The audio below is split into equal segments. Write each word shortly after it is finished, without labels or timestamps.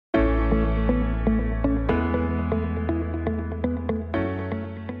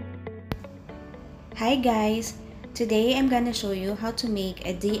Hi guys! Today I'm gonna show you how to make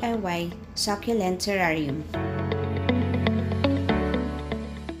a DIY succulent terrarium.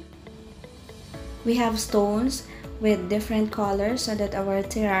 We have stones with different colors so that our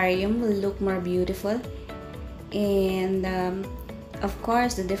terrarium will look more beautiful, and of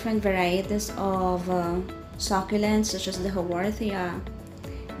course the different varieties of succulents such as the Haworthia,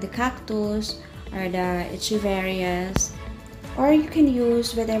 the cactus, or the echeverias, or you can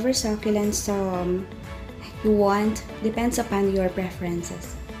use whatever succulents you want, depends upon your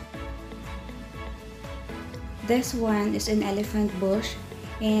preferences. This one is an elephant bush,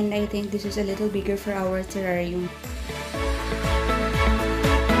 and I think this is a little bigger for our terrarium.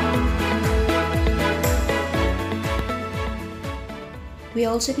 We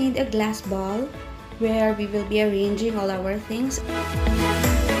also need a glass bowl where we will be arranging all our things.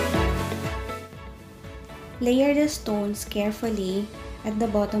 Layer the stones carefully at the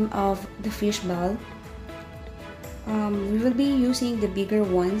bottom of the fish bowl. We will be using the bigger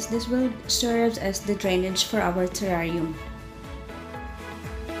ones. This will serve as the drainage for our terrarium.